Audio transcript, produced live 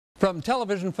From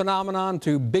television phenomenon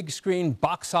to big screen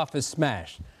box office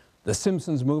smash, the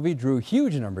Simpsons movie drew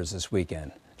huge numbers this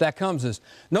weekend. That comes as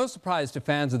no surprise to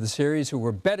fans of the series who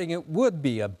were betting it would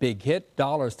be a big hit.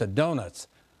 Dollars to donuts.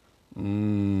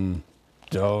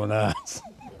 Donuts.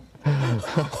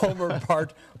 Homer,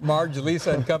 Bart, Marge,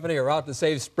 Lisa, and company are out to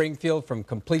save Springfield from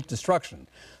complete destruction.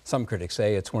 Some critics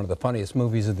say it's one of the funniest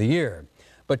movies of the year.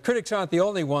 But critics aren't the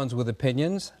only ones with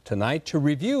opinions. Tonight, to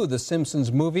review the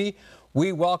Simpsons movie,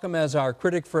 we welcome as our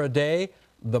critic for a day,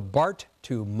 the Bart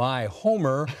to my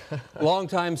Homer,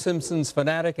 longtime Simpsons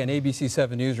fanatic and ABC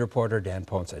 7 News reporter Dan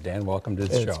Ponce. Dan, welcome to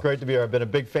the show. It's great to be here. I've been a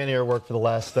big fan of your work for the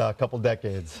last couple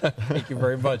decades. Thank you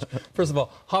very much. First of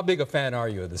all, how big a fan are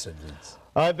you of The Simpsons?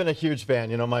 I've been a huge fan,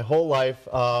 you know, my whole life.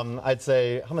 I'd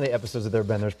say, how many episodes have there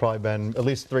been? There's probably been at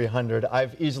least 300.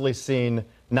 I've easily seen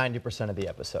 90% of the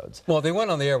episodes. Well, they went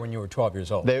on the air when you were 12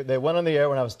 years old. They went on the air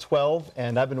when I was 12,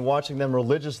 and I've been watching them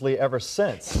religiously ever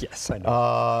since. Yes, I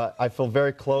know. I feel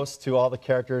very close to all the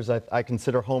characters. I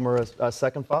consider Homer a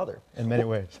second father in many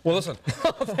ways. Well, listen,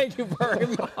 thank you very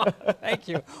much. Thank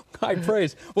you. High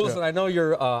praise. Well, listen, I know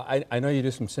I know you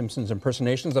do some Simpsons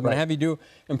impersonations. I'm going to have you do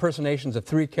impersonations of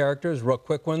 3 characters, real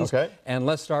quick ones. Okay. And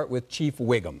let's start with Chief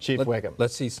Wiggum. Chief Wiggum.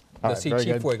 Let's see Chief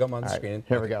Wiggum on the screen.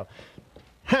 Here we go.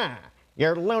 Huh.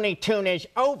 Your Looney Tune is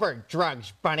over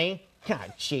drugs, Bunny. Ah,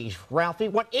 geez, Ralphie,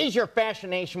 what is your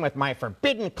fascination with my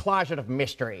forbidden closet of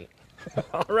mystery?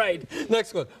 All right.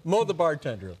 Next one. Mo the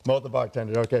bartender. Mo the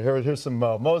bartender. Okay, here's some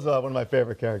Mo. Mo's one of my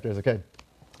favorite characters. Okay.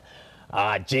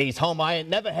 Geez, Homer, I ain't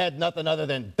never had nothing other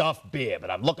than Duff beer, but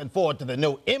I'm looking forward to the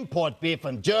new import beer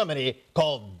from Germany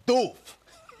called Doof.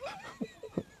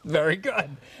 Very good.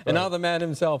 And now the man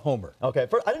himself, Homer. Okay,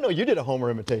 I didn't know you did a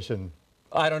Homer imitation.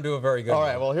 I don't do a very good All one.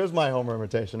 right, well, here's my Homer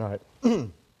imitation. All right.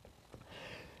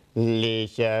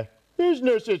 Lisa, there's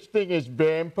no such thing as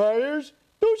vampires.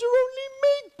 Those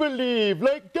are only make-believe,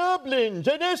 like goblins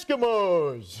and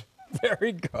Eskimos.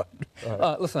 Very good.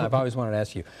 Right. Listen, I've always wanted to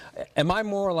ask you, am I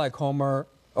more like Homer,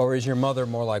 or is your mother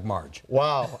more like Marge?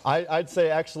 Wow, I'd say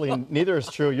actually neither is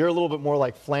true. You're a little bit more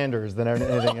like Flanders than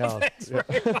anything else.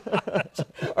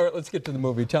 All right, let's get to the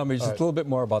movie. Tell me just a little bit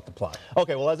more about the plot.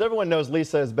 Okay, well, as everyone knows,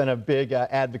 Lisa has been a big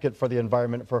advocate for the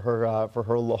environment for her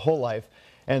whole life.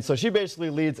 And so she basically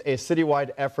leads a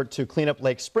citywide effort to clean up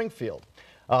Lake Springfield.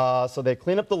 So they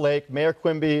clean up the lake. Mayor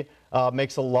Quimby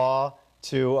makes a law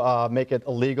to make it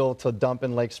illegal to dump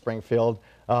in Lake Springfield.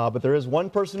 But there is one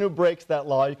person who breaks that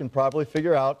law. You can probably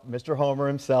figure out, Mr. Homer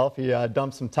himself. He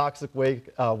dumps some toxic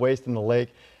waste in the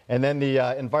lake. And then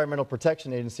the Environmental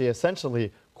Protection Agency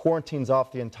essentially quarantines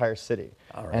off the entire city.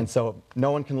 All right. And so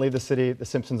no one can leave the city. The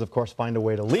Simpsons, of course, find a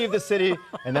way to leave the city,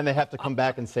 and then they have to come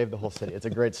back and save the whole city. It's a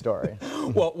great story.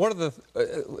 Well, one of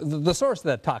the source of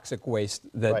that toxic waste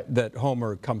that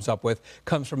Homer comes up with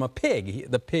comes from a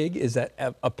pig. The pig is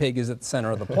a pig is at the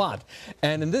center of the plot.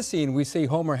 And in this scene, we see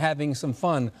Homer having some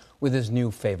fun with his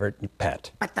new favorite pet.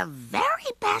 But the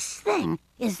very best thing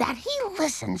is that he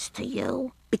listens to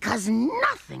you, because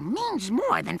nothing means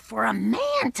more than for a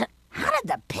man to... How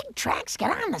did the pig tracks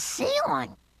get on the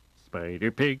ceiling? Spider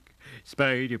Pig,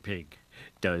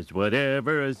 does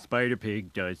whatever a Spider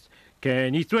Pig does.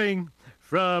 Can he swing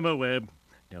from a web?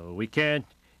 No, he can't.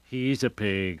 He's a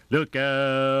pig. Look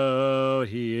out,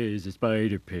 he is a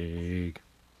Spider Pig.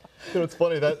 You know, it's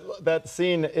funny, that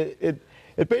scene,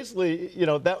 it basically, you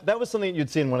know, that was something you'd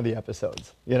see in one of the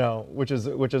episodes, you know, which is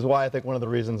why I think one of the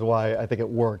reasons why I think it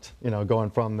worked, you know, going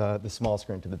from the small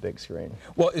screen to the big screen.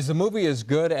 Well, is the movie as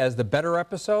good as the better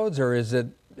episodes, or is it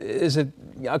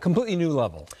a completely new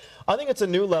level? I think it's a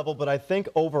new level, but I think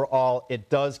overall it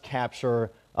does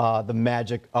capture the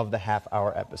magic of the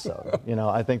half-hour episode. You know,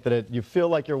 I think that you feel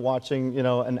like you're watching, you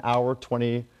know, an hour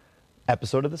 20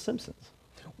 episode of The Simpsons.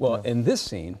 Well, in this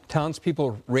scene,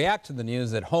 townspeople react to the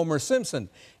news that Homer Simpson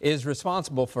is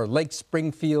responsible for Lake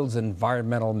Springfield's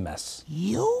environmental mess.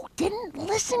 You didn't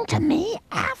listen to me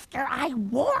after I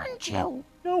warned you.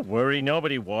 Don't worry,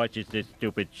 nobody watches this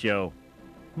stupid show.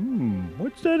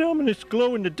 What's that ominous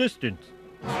glow in the distance?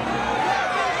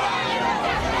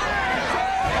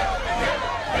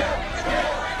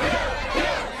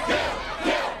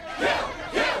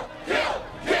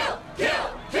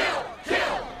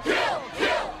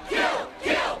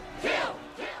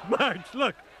 Marge,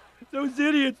 look! Those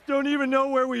idiots don't even know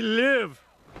where we live!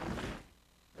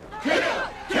 No!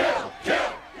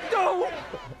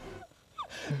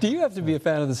 Do you have to be a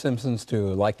fan of The Simpsons to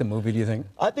like the movie, do you think?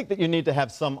 I think that you need to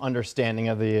have some understanding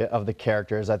of the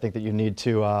characters. I think that you need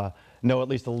to know at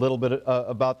least a little bit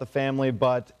about the family,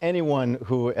 but anyone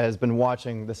who has been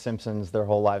watching The Simpsons their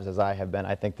whole lives, as I have been,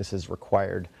 I think this is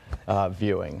required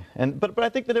viewing. But I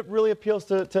think that it really appeals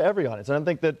to every audience. I don't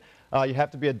think that you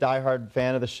have to be a diehard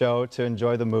fan of the show to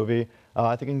enjoy the movie.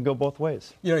 I think it can go both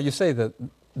ways. You know, you say that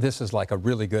this is like a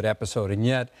really good episode, and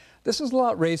yet this is a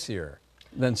lot racier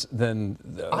than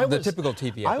the typical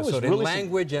TV episode in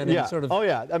language and in sort of... Oh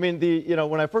yeah, I mean,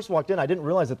 when I first walked in, I didn't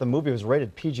realize that the movie was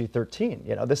rated PG-13.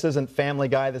 You know, this isn't Family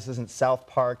Guy, this isn't South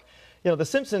Park. You know, The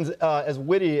Simpsons, as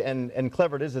witty and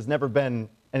clever it is, has never been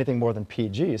anything more than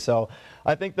PG. So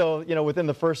I think, though, you know, within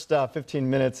the first 15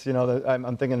 minutes, you know,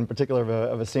 I'm thinking in particular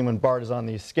of a scene when Bart is on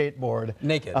the skateboard.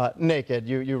 Naked. Naked.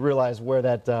 You realize where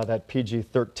that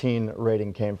PG-13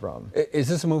 rating came from. Is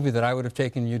this a movie that I would have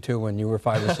taken you to when you were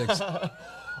 5 or 6?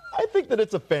 I think that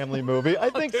it's a family movie. I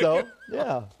think so.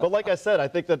 Yeah. But like I said, I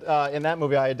think that in that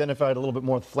movie I identified a little bit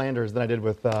more with Flanders than I did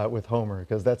with Homer,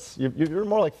 because you're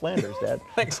more like Flanders, Dad.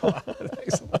 Thanks a lot.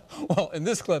 Thanks a lot. Well, in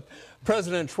this clip,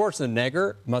 President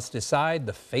Schwarzenegger must decide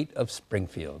the fate of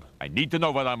Springfield. I need to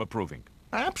know what I'm approving.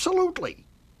 Absolutely.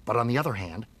 But on the other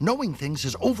hand, knowing things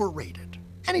is overrated.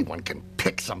 Anyone can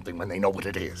pick something when they know what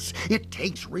it is. It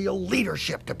takes real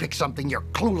leadership to pick something you're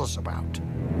clueless about.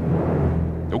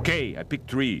 Okay, I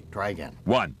picked 3. Try again.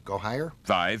 1. Go higher.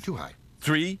 5. Too high.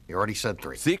 3. You already said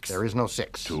 3. 6. There is no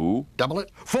 6. 2. Double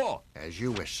it. 4. As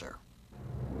you wish, sir.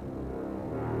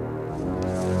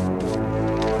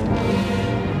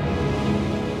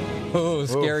 Oh,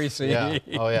 scary scene. Yeah.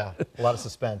 Oh, yeah. A lot of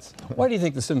suspense. Why do you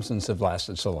think The Simpsons have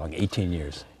lasted so long, 18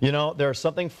 years? You know, there's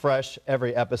something fresh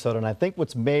every episode, and I think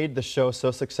what's made the show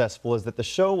so successful is that the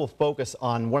show will focus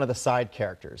on one of the side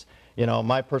characters. You know,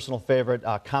 my personal favorite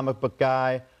comic book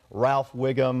guy, Ralph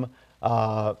Wiggum,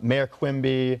 Mayor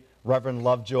Quimby, Reverend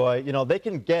Lovejoy. You know, they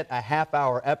can get a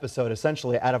half-hour episode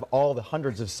essentially out of all the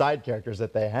hundreds of side characters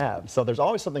that they have. So there's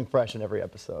always something fresh in every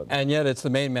episode. And yet it's the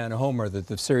main man, Homer, that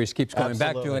the series keeps coming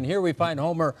back to. And here we find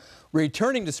Homer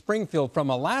returning to Springfield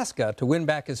from Alaska to win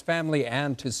back his family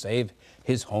and to save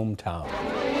his hometown.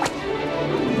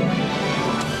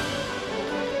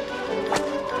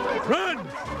 Run!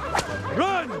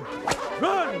 Run!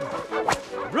 Run!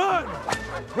 Run!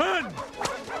 Run!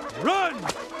 Run!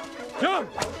 Jump!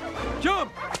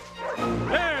 Jump!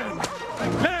 And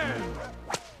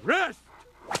rest!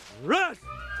 Rest!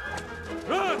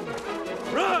 Run!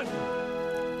 Run!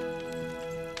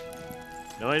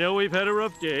 Now I know we've had a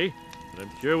rough day, but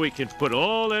I'm sure we can put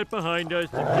all that behind us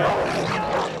and get...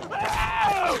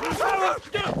 Ow!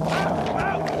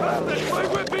 That's my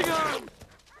whipping arm!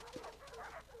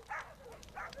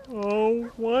 Oh,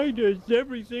 why does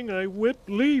everything I whip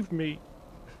leave me?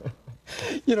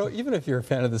 You know, even if you're a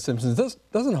fan of The Simpsons,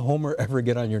 doesn't Homer ever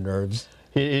get on your nerves?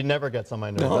 He never gets on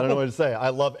my nerves. No. I don't know what to say. I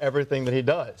love everything that he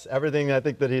does. Everything I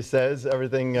think that he says,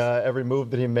 every move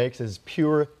that he makes is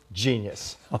pure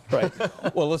genius. All right.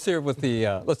 Well, let's see what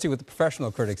the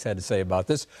professional critics had to say about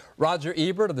this. Roger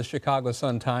Ebert of the Chicago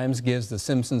Sun-Times gives The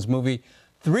Simpsons movie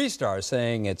 3 stars,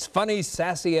 saying it's funny,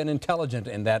 sassy, and intelligent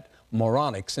in that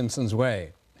moronic Simpsons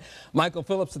way. Michael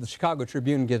Phillips of the Chicago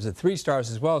Tribune gives it 3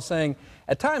 stars as well, saying,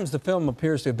 at times the film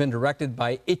appears to have been directed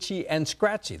by Itchy and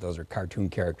Scratchy. Those are cartoon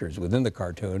characters within the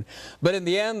cartoon. But in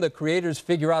the end, the creators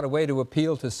figure out a way to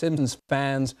appeal to Simpsons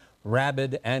fans,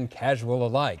 rabid and casual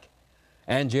alike.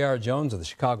 And J.R. Jones of the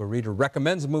Chicago Reader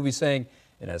recommends the movie, saying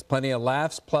it has plenty of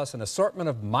laughs, plus an assortment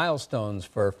of milestones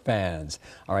for fans.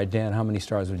 All right, Dan, how many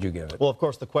stars would you give it? Well, of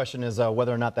course, the question is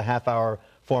whether or not the half-hour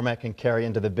format can carry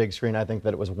into the big screen. I think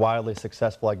that it was wildly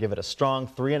successful. I give it a strong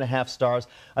 3.5 stars.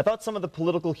 I thought some of the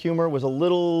political humor was a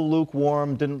little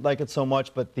lukewarm, didn't like it so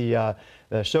much, but the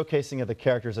showcasing of the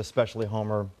characters, especially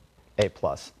Homer, A+.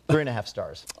 3.5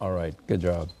 stars. All right, good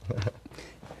job.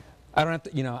 I don't have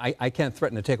to, you know, I can't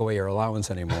threaten to take away your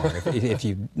allowance anymore if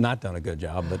you've not done a good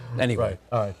job, but anyway. Right,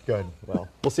 all right, good. Well,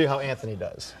 we'll see how Anthony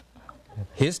does.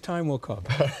 His time will come.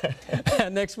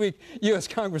 And next week, U.S.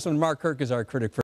 Congressman Mark Kirk is our critic for